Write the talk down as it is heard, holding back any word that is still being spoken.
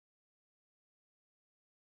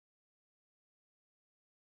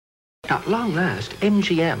Now, at long last,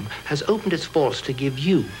 MGM has opened its vaults to give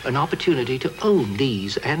you an opportunity to own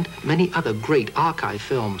these and many other great archive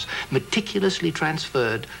films, meticulously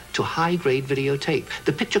transferred to high-grade videotape.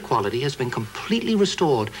 The picture quality has been completely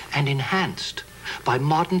restored and enhanced by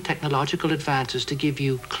modern technological advances to give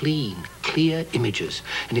you clean, clear images.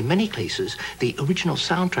 And in many cases, the original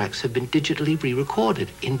soundtracks have been digitally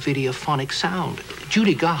re-recorded in videophonic sound.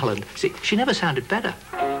 Judy Garland, see, she never sounded better.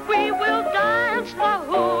 We will dance the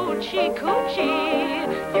hoochie coochie.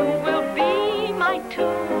 You will be my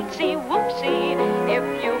tootsie whoopsie if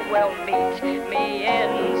you will meet me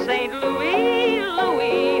in St. Louis,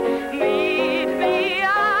 Louis. Meet me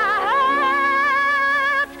at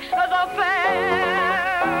the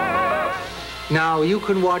fair. Now you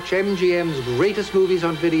can watch MGM's greatest movies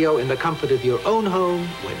on video in the comfort of your own home,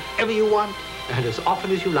 whenever you want, and as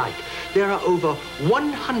often as you like. There are over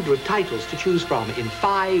 100 titles to choose from in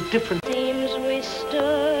 5 different... Seems we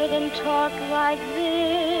stood and talked like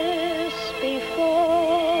this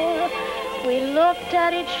before. We looked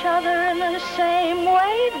at each other in the same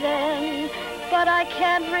way then, but I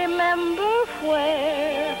can't remember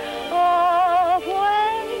where or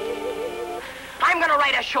when. I'm gonna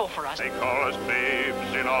write a show for us. They call us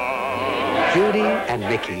babes in arms. Judy and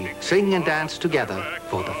Mickey sing and dance together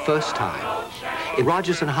for the first time in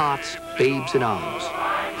Rodgers and Hart's Babes in Arms.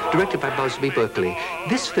 Directed by Busby Berkeley,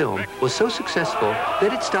 this film was so successful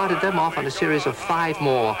that it started them off on a series of 5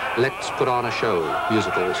 more Let's Put On a Show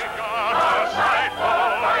musicals.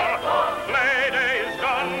 Play day is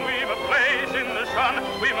done, we've a place in the sun,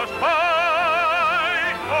 we must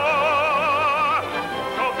fight for.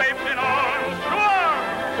 So babes in arms, to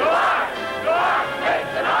arms! To arms! To arms!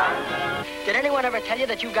 Babes in arms! Did anyone ever tell you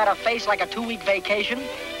that you've got a face like a 2-week vacation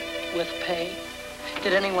with pay?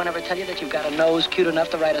 Did anyone ever tell you that you've got a nose cute enough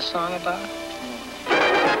to write a song about?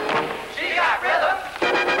 She got rhythm!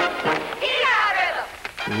 He got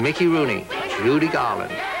rhythm. Mickey Rooney, Judy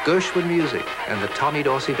Garland, Gershwin Music, and the Tommy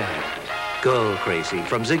Dorsey Band. Girl Crazy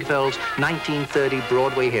from Ziegfeld's 1930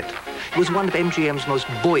 Broadway hit. It was one of MGM's most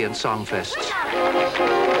buoyant songfests.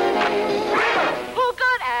 Who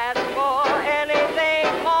could ask for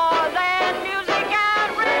anything more than music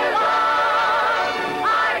and rhythm?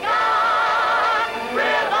 I got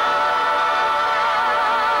rhythm.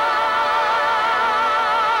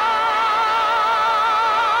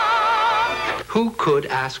 Who could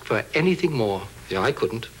ask for anything more? Yeah, I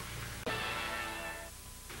couldn't.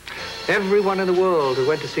 Everyone in the world who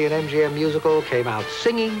went to see an MGM musical came out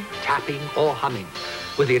singing, tapping, or humming.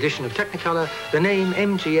 With the addition of Technicolor, the name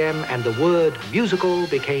MGM and the word musical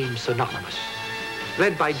became synonymous.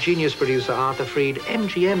 Led by genius producer Arthur Freed,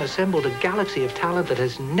 MGM assembled a galaxy of talent that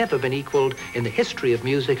has never been equaled in the history of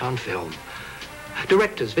music on film.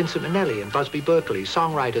 Directors Vincent Minnelli and Busby Berkeley,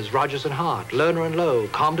 songwriters Rodgers and Hart, Lerner and Lowe,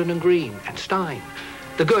 Comden and Green, and Stein.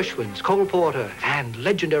 The Gershwins, Cole Porter, and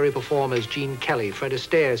legendary performers Gene Kelly, Fred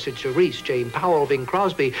Astaire, Sid Charisse, Jane Powell, Bing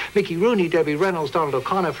Crosby, Mickey Rooney, Debbie Reynolds, Donald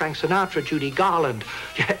O'Connor, Frank Sinatra, Judy Garland.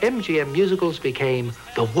 MGM musicals became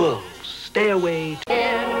the world's stairway to...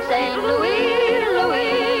 In St. Louis,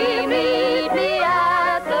 Louis, meet me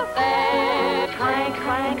at the fair. Clang,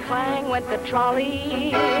 clang, clang went the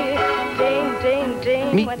trolley. Ding, ding,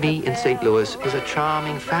 ding. Meet Me in St. Louis is a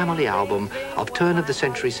charming family album of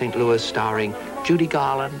turn-of-the-century St. Louis starring Judy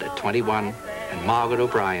Garland at 21 and Margaret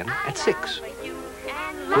O'Brien at 6.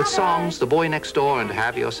 With songs The Boy Next Door and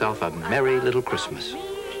Have Yourself a Merry Little Christmas.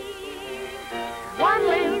 One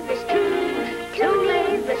live is two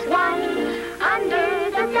live is one, under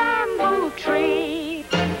the bamboo tree.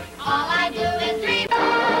 All I do is dream.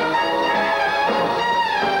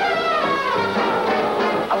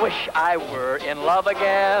 I wish I were in love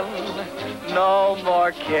again, no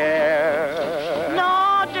more care.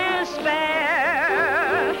 No despair.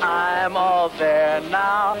 I'm all there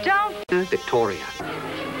now. Don't Victoria.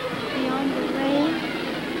 beyond the rain.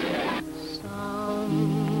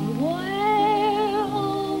 Somewhere.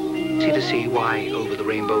 To see why Over the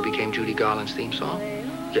Rainbow became Judy Garland's theme song,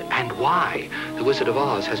 and why The Wizard of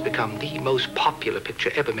Oz has become the most popular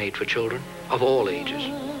picture ever made for children of all ages.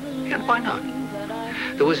 And why not?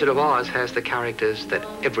 The Wizard of Oz has the characters that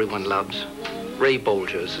everyone loves. Ray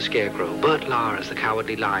Bolger as the Scarecrow, Bert Lahr as the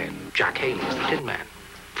Cowardly Lion, Jack Haley as the Tin Man,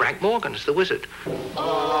 Frank Morgan as the Wizard.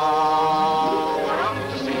 Oh, we're off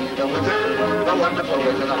to see the wizard, the wonderful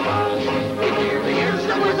Wizard of Oz. Here he is,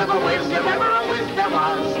 the wizard of Wiz, if ever a wiz there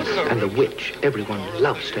was. And the witch everyone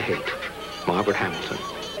loves to hate, Margaret Hamilton.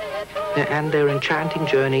 And their enchanting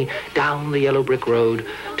journey down the yellow brick road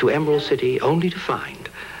to Emerald City, only to find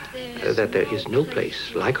that there is no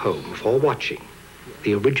place like home for watching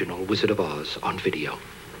the original Wizard of Oz on video.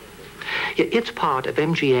 It's part of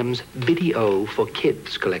MGM's Video for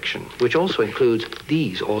Kids collection, which also includes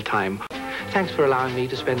these all-time. Thanks for allowing me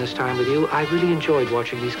to spend this time with you. I really enjoyed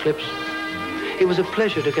watching these clips. It was a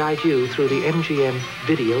pleasure to guide you through the MGM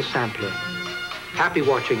Video Sampler. Happy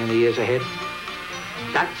watching in the years ahead.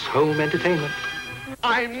 That's home entertainment.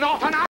 I'm not an